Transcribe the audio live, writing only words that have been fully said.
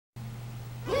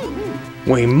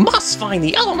We must find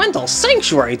the elemental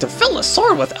sanctuary to fill the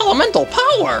sword with elemental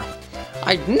power!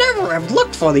 I'd never have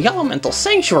looked for the elemental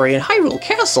sanctuary in Hyrule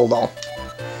Castle, though.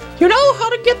 You know how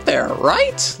to get there,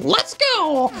 right? Let's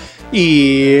go!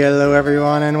 Hello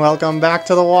everyone, and welcome back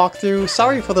to the walkthrough.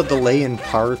 Sorry for the delay in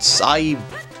parts.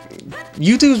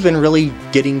 YouTube's been really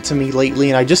getting to me lately,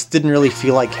 and I just didn't really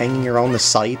feel like hanging around the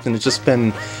site, and it's just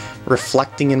been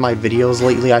reflecting in my videos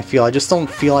lately. I just don't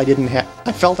feel I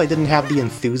felt I didn't have the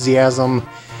enthusiasm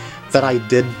that I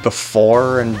did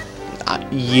before, and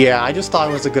yeah, I just thought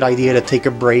it was a good idea to take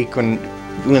a break when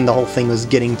the whole thing was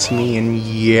getting to me. And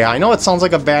yeah, I know it sounds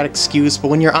like a bad excuse, but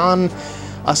when you're on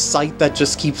a site that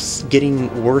just keeps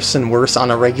getting worse and worse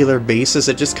on a regular basis,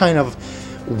 it just kind of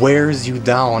wears you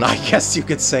down, I guess you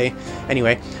could say.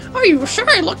 Anyway, are you sure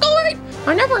I look alright?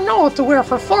 I never know what to wear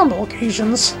for formal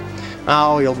occasions.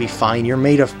 Oh, you'll be fine. You're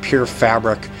made of pure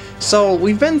fabric. So,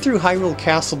 we've been through Hyrule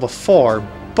Castle before,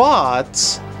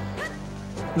 but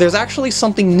there's actually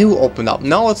something new opened up.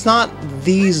 No, it's not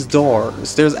these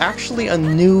doors. There's actually a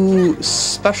new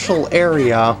special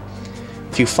area.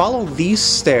 If you follow these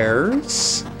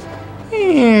stairs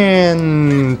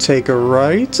and take a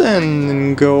right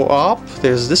and go up,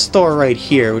 there's this door right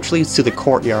here, which leads to the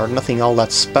courtyard. Nothing all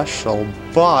that special,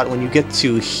 but when you get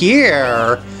to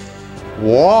here,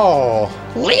 whoa!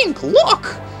 Link,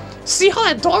 look! See how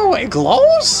that doorway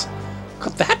glows?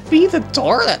 Could that be the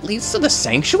door that leads to the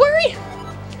sanctuary?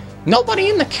 Nobody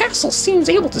in the castle seems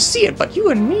able to see it but you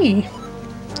and me.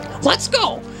 Let's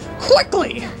go!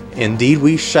 Quickly! Indeed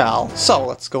we shall. So,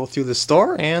 let's go through this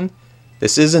door, and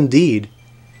this is indeed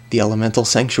the elemental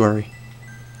sanctuary.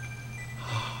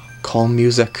 Calm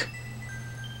music.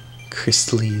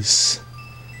 Crystallese.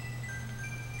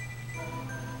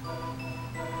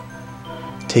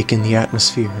 Take in the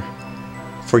atmosphere,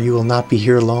 for you will not be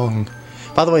here long.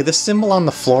 By the way, this symbol on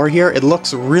the floor here, it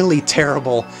looks really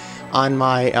terrible on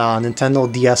my Nintendo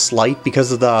DS Lite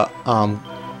because of the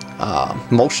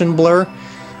motion blur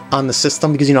on the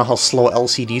system, because you know how slow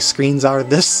LCD screens are.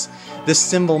 This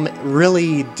symbol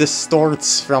really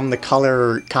distorts from the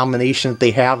color combination that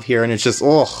they have here, and it's just,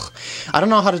 ugh. I don't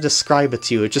know how to describe it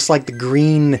to you. It's just like the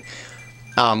green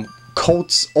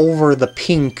coats over the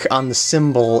pink on the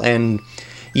symbol, and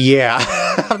yeah,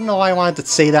 I don't know why I wanted to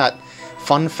say that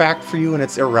fun fact for you and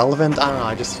it's irrelevant. I don't know,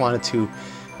 I just wanted to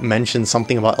mention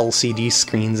something about LCD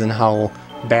screens and how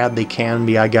bad they can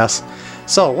be, I guess.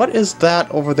 So, what is that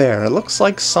over there? It looks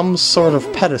like some sort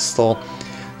of pedestal.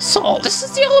 So, this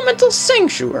is the elemental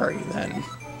sanctuary, then.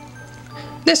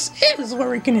 This is where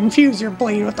we can infuse your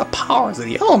blade with the powers of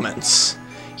the elements.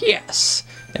 Yes,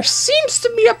 there seems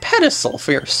to be a pedestal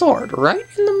for your sword right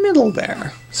in the middle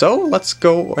there. So, let's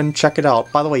go and check it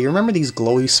out. By the way, you remember these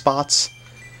glowy spots?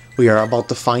 We are about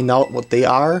to find out what they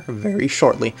are very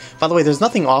shortly. By the way, there's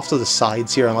nothing off to the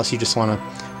sides here unless you just want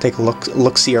to take a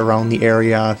look-see around the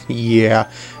area. Yeah,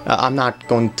 I'm not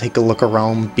going to take a look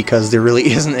around because there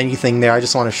really isn't anything there. I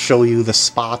just want to show you the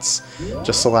spots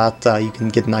just so that you can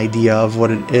get an idea of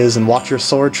what it is and watch your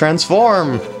sword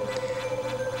transform.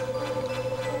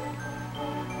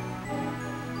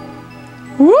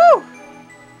 Woo!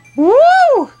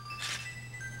 Woo!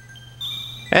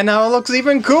 And now it looks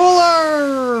even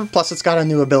cooler! Plus it's got a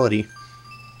new ability.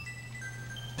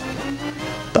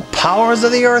 The powers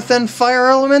of the earth and fire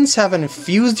elements have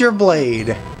infused your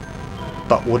blade.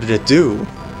 But what did it do?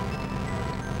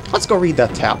 Let's go read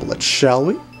that tablet, shall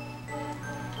we?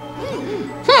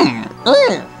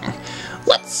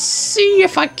 Let's see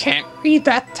if I can't read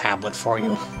that tablet for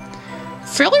you.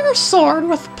 Fill your sword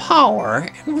with power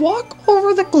and walk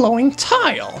over the glowing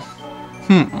tile.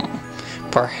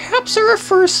 Perhaps it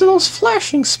refers to those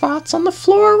flashing spots on the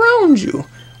floor around you.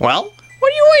 Well, what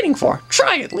are you waiting for?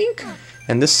 Try it, Link.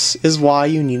 And this is why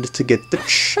you needed to get the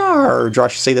charge, or I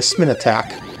should say the spin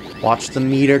attack. Watch the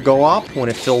meter go up. When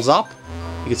it fills up,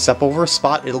 you can step over a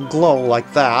spot, it'll glow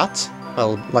like that.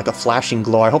 Well, like a flashing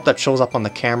glow. I hope that shows up on the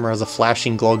camera as a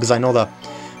flashing glow, because I know the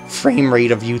frame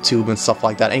rate of YouTube and stuff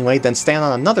like that. Anyway, then stand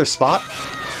on another spot.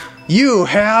 You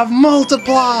have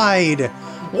multiplied!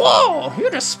 Whoa,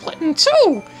 you just split in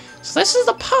two! So this is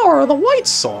the power of the white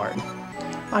sword.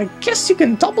 I guess you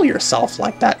can double yourself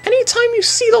like that anytime you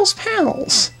see those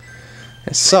panels.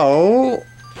 And so,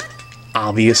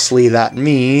 obviously that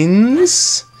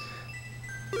means...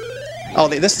 Oh,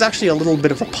 this is actually a little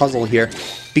bit of a puzzle here.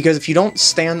 Because if you don't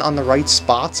stand on the right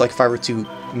spots, like if I were to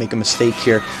make a mistake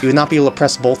here, you would not be able to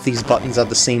press both these buttons at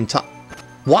the same time.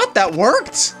 What? That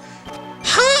worked?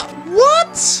 Huh?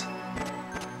 What?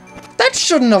 That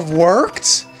shouldn't have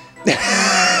worked!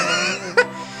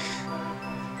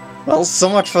 Well, so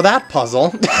much for that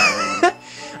puzzle.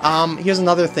 Here's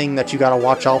another thing that you gotta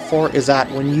watch out for, is that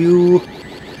when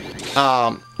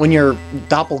your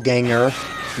doppelganger,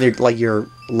 like your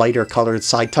lighter colored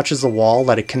side, touches the wall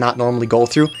that it cannot normally go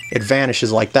through, it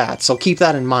vanishes like that. So keep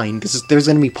that in mind, because there's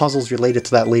going to be puzzles related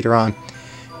to that later on.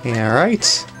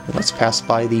 Alright, let's pass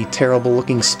by the terrible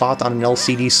looking spot on an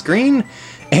LCD screen,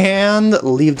 and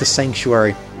leave the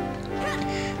sanctuary.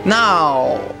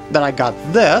 Now that I got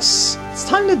this, it's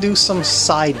time to do some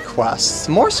side quests.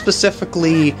 More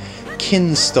specifically,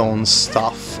 Kinstone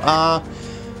stuff.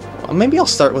 Maybe I'll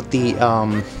start with the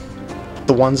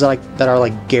ones that are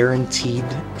like guaranteed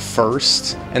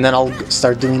first, and then I'll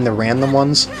start doing the random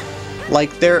ones.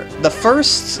 Like the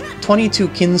first 22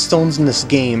 Kinstones in this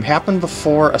game happened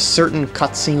before a certain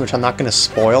cutscene, which I'm not going to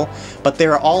spoil, but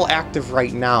they're all active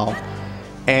right now.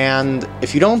 And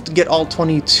if you don't get all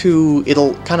 22,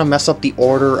 it'll kind of mess up the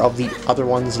order of the other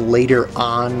ones later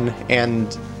on,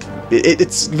 and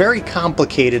it's very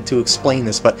complicated to explain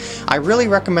this, but I really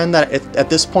recommend that at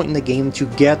this point in the game to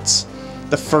get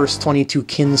the first 22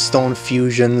 Kinstone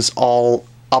fusions all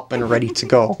up and ready to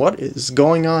go. What is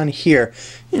going on here?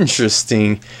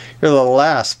 Interesting. You're the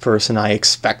last person I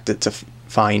expected to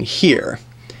find here.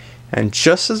 And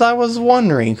just as I was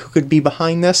wondering who could be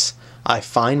behind this, I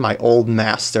find my old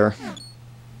master.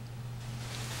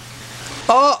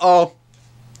 Uh-oh.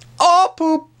 Oh,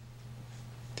 poop.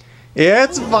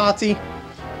 It's Vaati.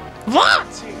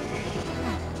 Vaati!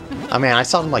 Oh man, I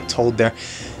sounded like Toad there.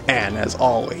 And as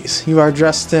always, you are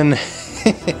dressed in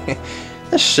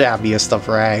the shabbiest of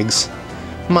rags.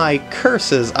 My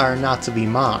curses are not to be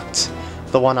mocked.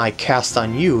 The one I cast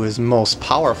on you is most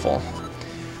powerful.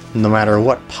 No matter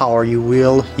what power you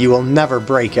wield, you will never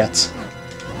break it.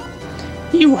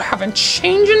 You haven't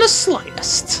changed in the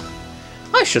slightest.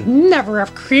 I should never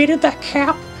have created that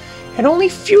cap. It only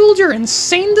fueled your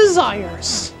insane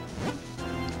desires.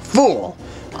 Fool!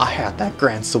 A hat that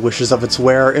grants the wishes of its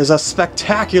wearer is a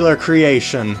spectacular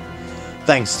creation.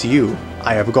 Thanks to you,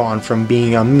 I have gone from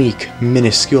being a meek,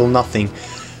 minuscule nothing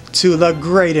to the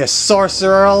greatest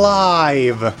sorcerer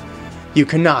alive. You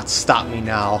cannot stop me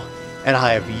now, and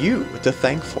I have you to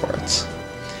thank for it.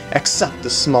 Accept a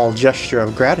small gesture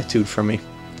of gratitude from me.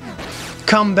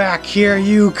 Come back here,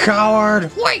 you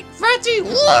coward! Wait, Vaati,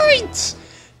 wait!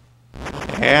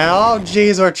 And oh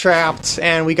geez, we're trapped,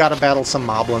 and we gotta battle some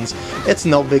moblins. It's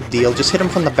no big deal, just hit them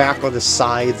from the back or the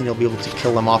sides and you'll be able to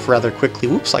kill them off rather quickly.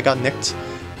 Whoops, I got nicked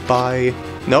by...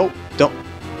 Nope, don't...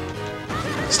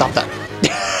 Stop that.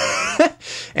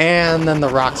 And then the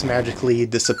rocks magically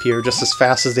disappear just as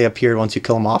fast as they appeared once you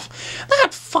kill them off.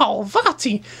 That foul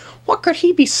Vaati! What could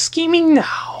he be scheming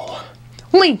now?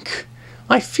 Link,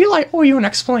 I feel I owe you an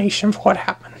explanation for what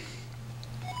happened.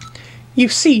 You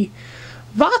see,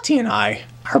 Vaati and I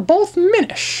are both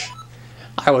Minish.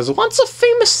 I was once a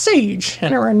famous sage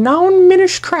and a renowned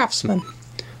Minish craftsman.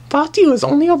 Vaati was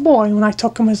only a boy when I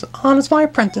took him on as my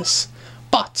apprentice,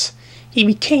 but he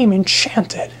became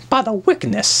enchanted by the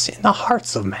wickedness in the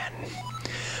hearts of men.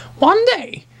 One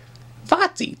day,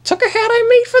 Vaati took a hat I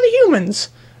made for the humans,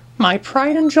 my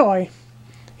pride and joy.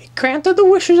 He granted the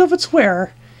wishes of its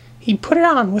wearer. He put it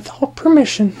on without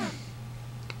permission.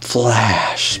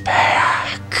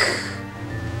 Flashback.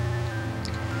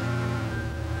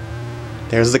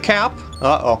 There's the cap.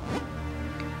 Uh-oh.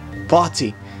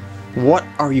 Vaati, what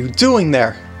are you doing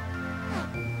there?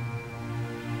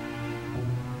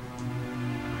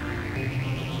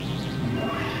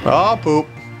 Oh, poop.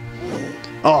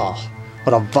 Oh,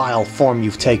 what a vile form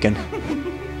you've taken.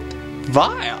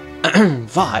 Vile?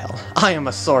 Vile. I am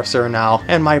a sorcerer now,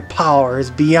 and my power is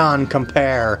beyond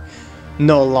compare.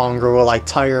 No longer will I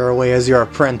tire away as your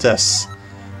apprentice.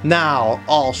 Now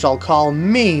all shall call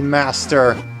me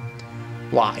master.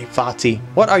 Why, Vaati,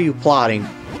 what are you plotting?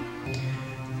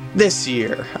 This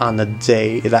year, on the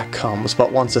day that comes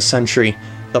but once a century,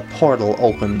 the portal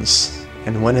opens,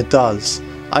 and when it does,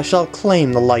 I shall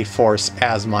claim the life force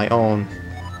as my own.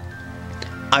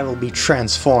 I will be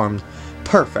transformed,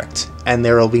 perfect, and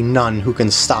there will be none who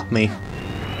can stop me.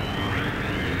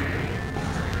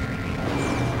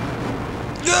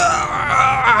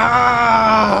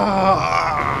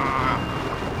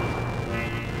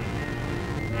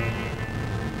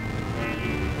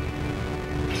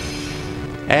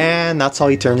 And that's how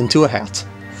he turned into a hat.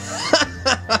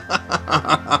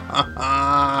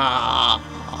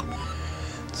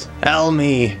 Tell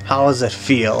me, how does it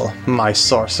feel, my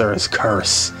sorcerer's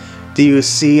curse? Do you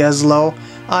see, Ezlo?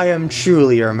 I am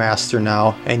truly your master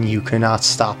now, and you cannot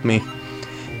stop me.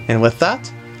 And with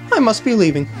that, I must be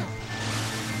leaving.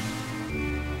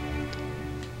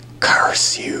 Curse.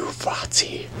 Curse you,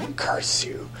 Vati. Curse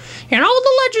you. In all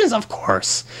the legends, of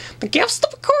course, the gifts the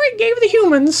Pakori gave the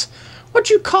humans, what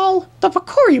you call the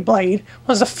Pakori Blade,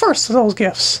 was the first of those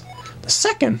gifts. The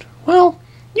second, well,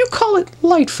 you call it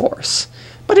Light Force,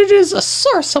 but it is a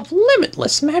source of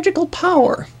limitless magical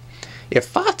power. If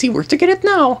Vati were to get it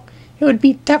now, it would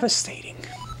be devastating.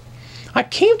 I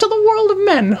came to the world of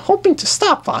men hoping to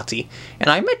stop Vati, and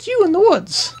I met you in the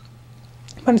woods.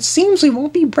 But it seems we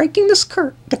won't be breaking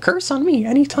the curse on me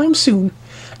anytime soon.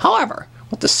 However,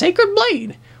 with the Sacred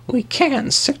Blade, we can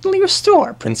certainly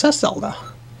restore Princess Zelda.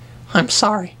 I'm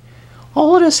sorry.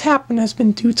 All that has happened has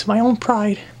been due to my own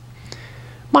pride.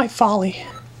 My folly.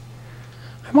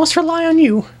 I must rely on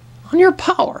you, on your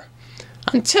power,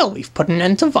 until we've put an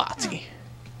end to Vati.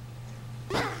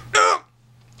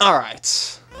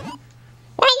 Alright.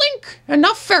 Well, Link,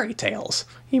 enough fairy tales.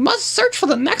 You must search for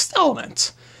the next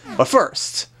element. But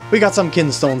first, we got some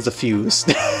kinstones to fuse.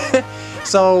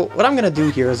 So, what I'm going to do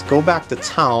here is go back to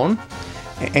town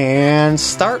and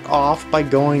start off by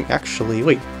going... Actually,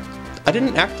 wait. I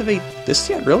didn't activate this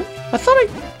yet, really? I thought I...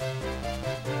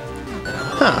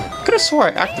 Huh. Could have swore I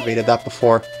activated that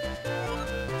before.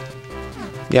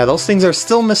 Yeah, those things are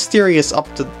still mysterious up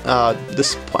to at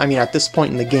this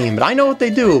point in the game. But I know what they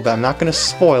do, but I'm not going to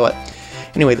spoil it.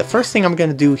 Anyway, the first thing I'm going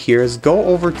to do here is go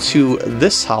over to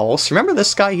this house. Remember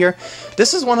this guy here?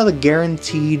 This is one of the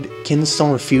guaranteed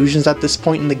kinstone fusions at this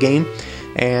point in the game.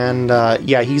 And,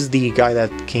 yeah, he's the guy that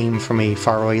came from a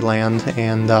faraway land.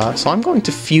 And, so I'm going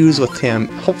to fuse with him.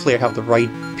 Hopefully I have the right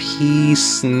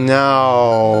piece.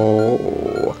 No,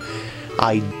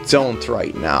 I don't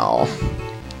right now.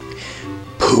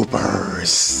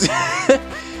 Poopers.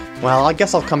 Well, I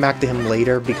guess I'll come back to him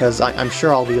later, because I'm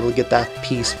sure I'll be able to get that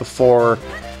piece before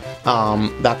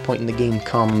that point in the game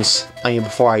comes. I mean,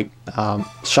 before I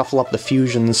shuffle up the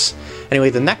fusions. Anyway,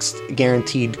 the next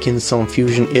guaranteed kinstone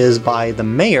fusion is by the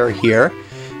mayor here,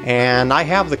 and I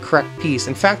have the correct piece.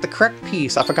 In fact, the correct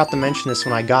piece, I forgot to mention this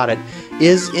when I got it,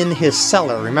 is in his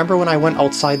cellar. Remember when I went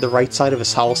outside the right side of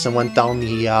his house and went down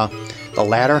the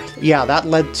ladder? Yeah, that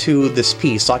led to this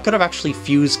piece. So I could have actually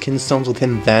fused kinstones with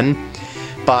him then,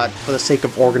 but for the sake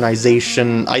of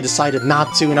organization, I decided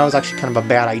not to, and that was actually kind of a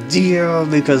bad idea,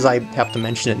 because I have to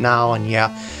mention it now, and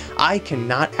yeah, I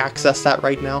cannot access that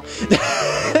right now.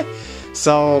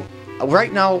 So,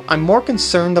 right now, I'm more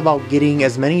concerned about getting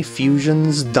as many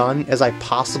fusions done as I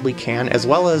possibly can, as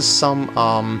well as some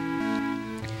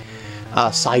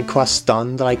side quests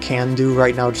done that I can do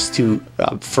right now, just to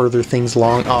further things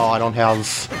along. Oh, I don't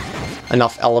have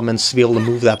enough elements to be able to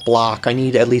move that block. I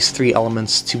need at least 3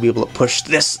 elements to be able to push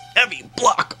this heavy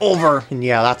block over. And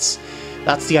yeah, that's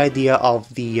the idea of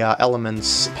the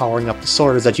elements powering up the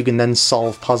sword, is that you can then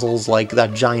solve puzzles like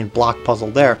that giant block puzzle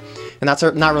there. And that's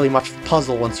not really much of a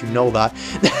puzzle once you know that.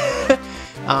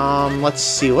 Let's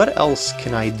see, what else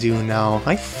can I do now?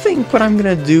 I think what I'm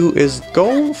gonna do is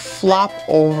go flop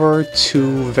over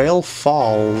to Vale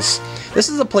Falls. This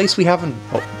is a place we haven't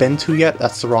been to yet.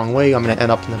 That's the wrong way. I'm gonna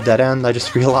end up in the dead end, I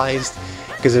just realized,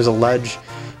 because there's a ledge.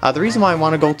 The reason why I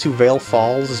want to go to Vale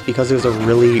Falls is because there's a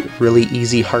really, really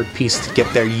easy heart piece to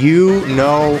get there.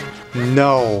 No,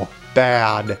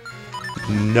 bad.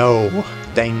 No.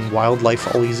 Dang,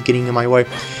 wildlife always getting in my way.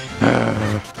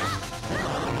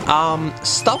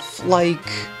 Stuff like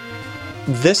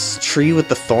this tree with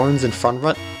the thorns in front of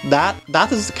it,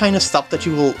 that is the kind of stuff that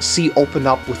you will see open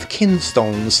up with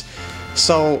kinstones.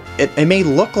 So it may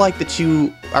look like that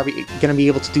you are going to be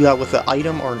able to do that with the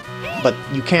item, but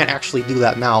you can't actually do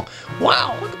that now.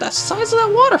 Wow, look at the size of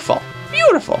that waterfall.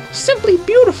 Beautiful, simply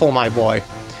beautiful, my boy.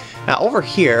 Now over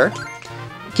here,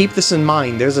 keep this in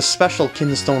mind, there's a special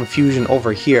kinstone fusion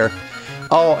over here.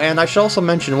 Oh, and I should also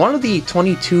mention, one of the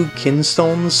 22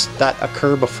 kinstones that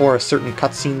occur before a certain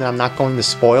cutscene that I'm not going to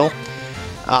spoil.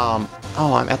 Oh,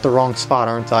 I'm at the wrong spot,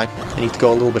 aren't I? I need to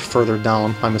go a little bit further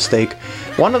down, my mistake.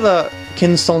 One of the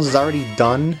kinstones is already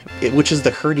done, which is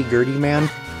the hurdy-gurdy man.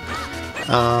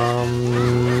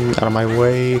 Out of my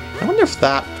way. I wonder if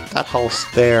that house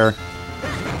there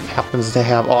happens to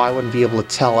have... Oh, I wouldn't be able to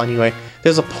tell anyway.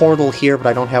 There's a portal here, but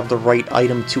I don't have the right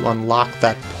item to unlock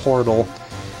that portal.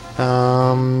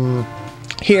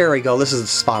 Here we go. This is the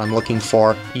spot I'm looking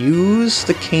for. Use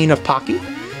the Cane of Pocky.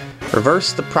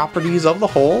 Reverse the properties of the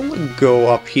hole. Go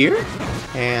up here.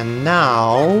 And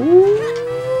now...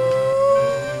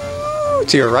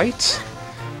 to your right.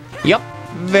 Yep.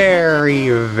 Very,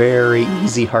 very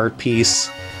easy heart piece.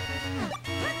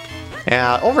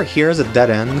 Over here is a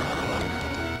dead end.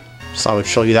 So I would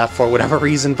show you that for whatever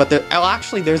reason, but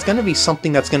actually there's going to be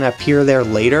something that's going to appear there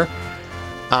later.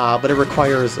 But it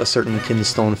requires a certain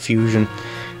kinstone fusion.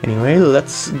 Anyway,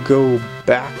 let's go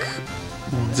back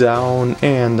down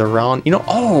and around. You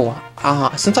know,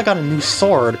 since I got a new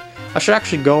sword, I should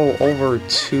actually go over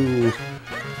to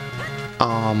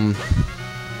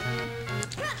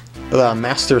the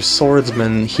Master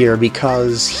Swordsman here,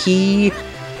 because he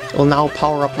will now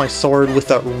power up my sword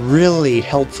with a really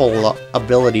helpful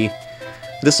ability.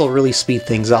 This will really speed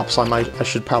things up, so I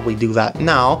should probably do that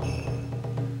now.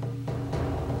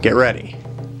 Get ready.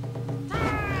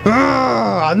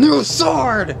 A new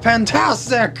sword!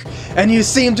 Fantastic! And you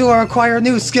seem to acquire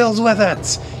new skills with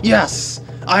it! Yes!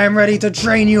 I am ready to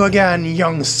train you again,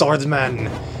 young swordsman!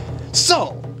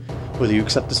 So, will you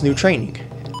accept this new training?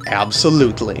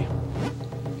 Absolutely.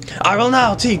 I will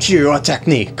now teach you a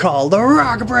technique called the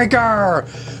Rock Breaker!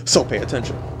 So pay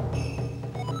attention.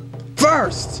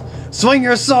 First, swing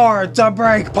your sword to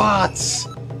break pots!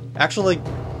 Actually,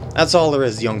 that's all there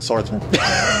is, young swordsman.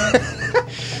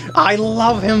 I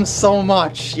love him so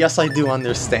much. Yes, I do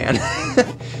understand.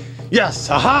 Yes,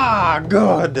 haha,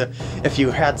 good. If you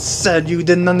had said you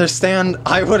didn't understand,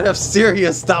 I would have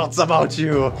serious doubts about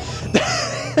you.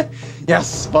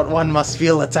 Yes, but one must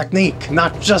feel the technique,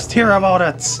 not just hear about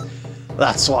it.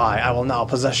 That's why I will now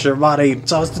possess your body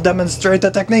so as to demonstrate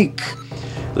the technique.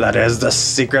 That is the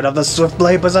secret of the Swift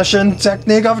Blade Possession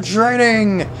technique of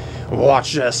training.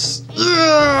 Watch this.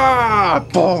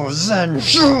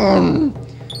 Possession.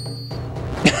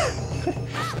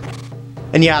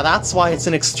 And yeah, that's why it's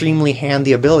an extremely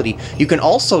handy ability. You can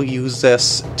also use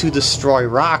this to destroy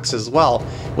rocks as well,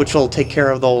 which will take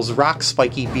care of those rock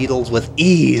spiky beetles with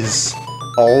ease.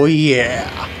 Oh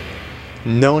yeah.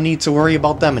 No need to worry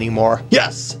about them anymore.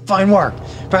 Yes, fine work.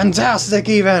 Fantastic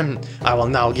even. I will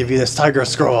now give you this tiger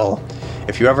scroll.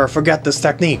 If you ever forget this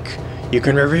technique, you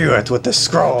can review it with this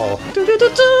scroll.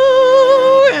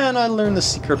 And I learned the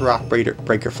secret rock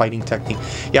breaker fighting technique.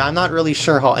 Yeah, I'm not really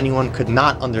sure how anyone could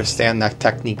not understand that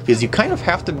technique, because you kind of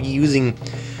have to be using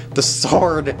the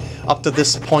sword up to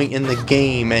this point in the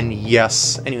game, and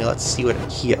yes. Anyway, let's see what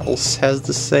he else has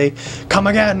to say. Come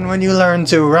again when you learn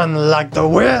to run like the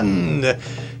wind!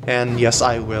 And yes,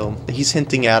 I will. He's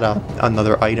hinting at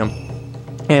another item.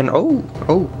 And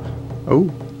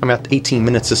I'm at 18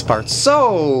 minutes this part,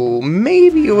 so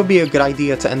maybe it would be a good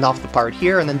idea to end off the part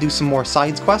here and then do some more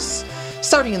side quests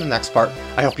starting in the next part.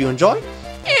 I hope you enjoy,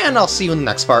 and I'll see you in the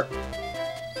next part.